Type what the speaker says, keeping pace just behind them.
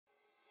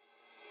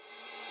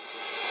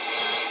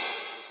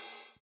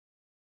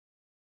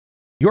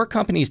Your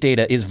company's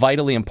data is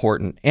vitally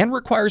important and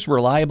requires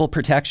reliable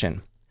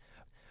protection.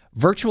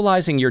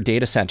 Virtualizing your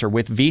data center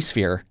with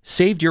vSphere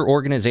saved your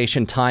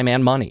organization time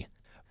and money.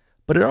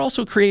 But it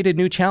also created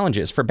new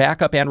challenges for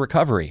backup and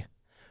recovery.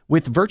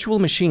 With virtual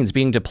machines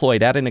being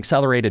deployed at an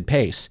accelerated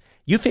pace,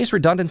 you face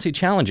redundancy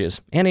challenges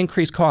and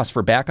increased costs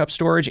for backup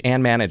storage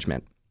and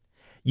management.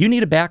 You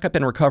need a backup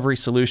and recovery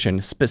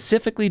solution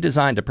specifically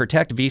designed to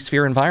protect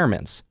vSphere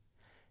environments.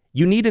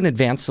 You need an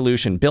advanced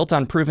solution built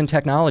on proven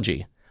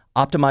technology,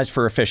 optimized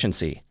for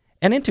efficiency,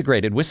 and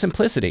integrated with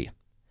simplicity.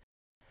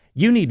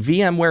 You need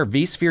VMware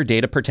vSphere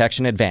Data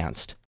Protection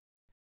Advanced.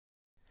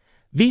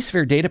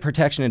 vSphere Data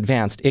Protection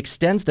Advanced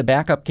extends the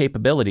backup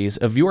capabilities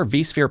of your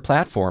vSphere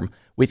platform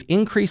with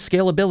increased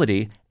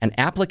scalability and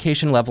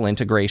application-level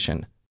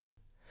integration.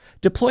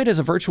 Deployed as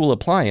a virtual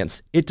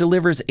appliance, it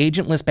delivers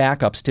agentless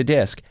backups to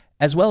disk,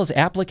 as well as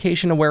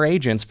application-aware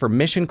agents for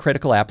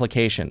mission-critical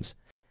applications,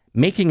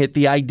 making it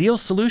the ideal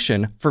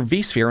solution for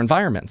vSphere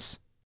environments.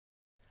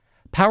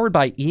 Powered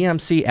by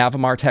EMC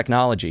Avamar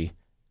technology,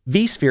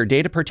 vSphere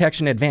Data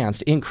Protection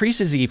Advanced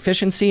increases the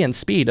efficiency and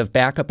speed of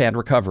backup and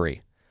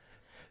recovery.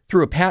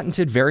 Through a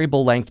patented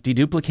variable-length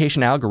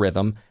deduplication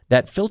algorithm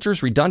that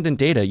filters redundant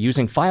data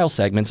using file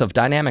segments of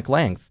dynamic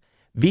length,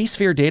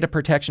 vSphere Data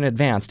Protection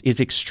Advanced is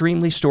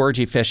extremely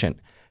storage efficient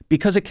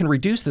because it can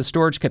reduce the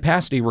storage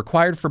capacity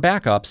required for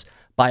backups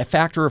by a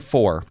factor of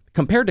 4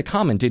 compared to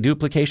common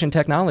deduplication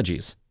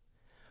technologies.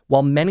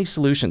 While many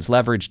solutions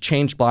leverage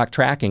change block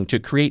tracking to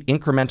create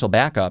incremental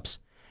backups,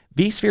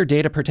 vSphere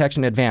Data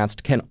Protection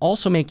Advanced can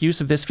also make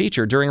use of this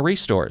feature during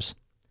restores.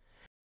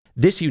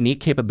 This unique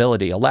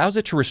capability allows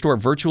it to restore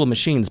virtual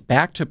machines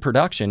back to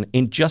production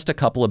in just a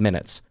couple of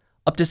minutes,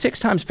 up to 6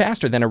 times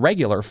faster than a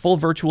regular full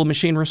virtual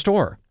machine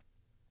restore.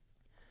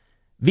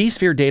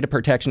 vSphere Data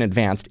Protection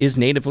Advanced is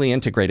natively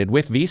integrated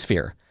with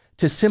vSphere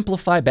to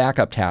simplify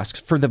backup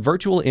tasks for the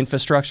virtual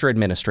infrastructure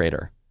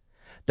administrator.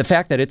 The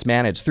fact that it's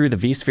managed through the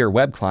vSphere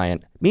web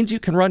client means you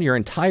can run your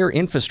entire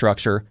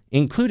infrastructure,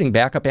 including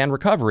backup and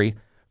recovery,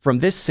 from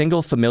this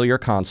single familiar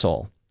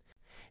console.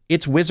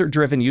 Its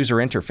wizard-driven user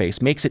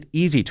interface makes it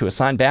easy to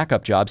assign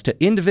backup jobs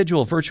to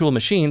individual virtual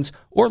machines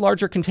or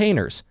larger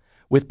containers,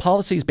 with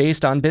policies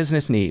based on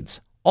business needs,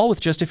 all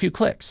with just a few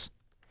clicks.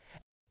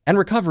 And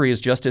recovery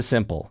is just as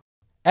simple.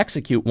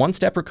 Execute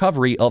one-step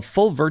recovery of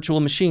full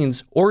virtual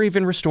machines or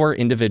even restore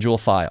individual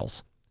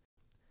files.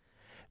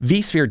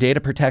 vSphere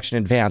Data Protection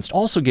Advanced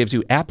also gives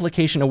you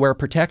application-aware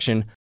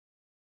protection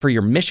for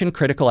your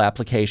mission-critical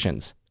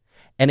applications.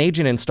 An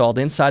agent installed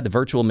inside the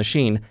virtual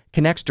machine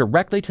connects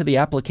directly to the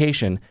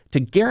application to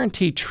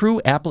guarantee true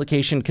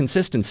application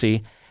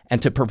consistency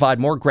and to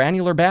provide more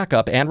granular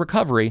backup and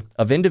recovery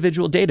of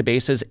individual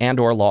databases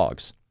and/or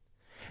logs.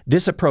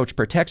 This approach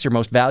protects your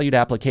most valued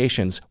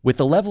applications with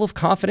the level of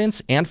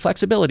confidence and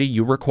flexibility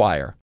you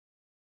require.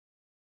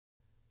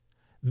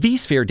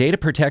 vSphere Data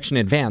Protection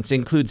Advanced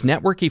includes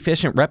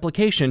network-efficient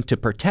replication to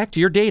protect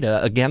your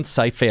data against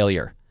site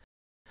failure.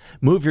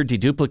 Move your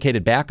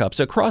deduplicated backups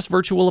across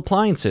virtual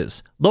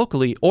appliances,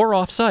 locally or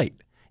off-site,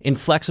 in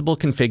flexible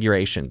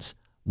configurations,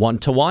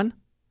 1-to-1,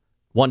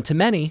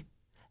 1-to-many,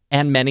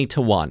 and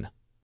many-to-one.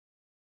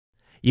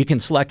 You can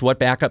select what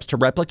backups to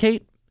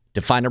replicate,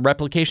 define a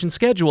replication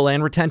schedule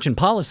and retention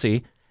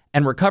policy,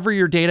 and recover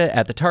your data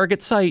at the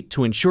target site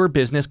to ensure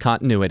business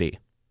continuity.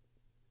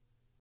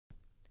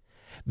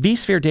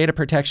 vSphere Data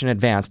Protection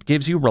Advanced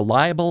gives you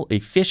reliable,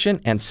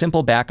 efficient, and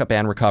simple backup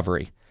and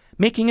recovery,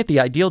 making it the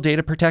ideal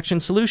data protection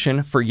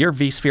solution for your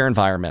vSphere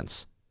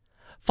environments.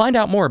 Find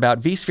out more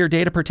about vSphere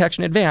Data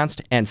Protection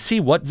Advanced and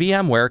see what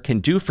VMware can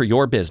do for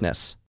your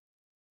business.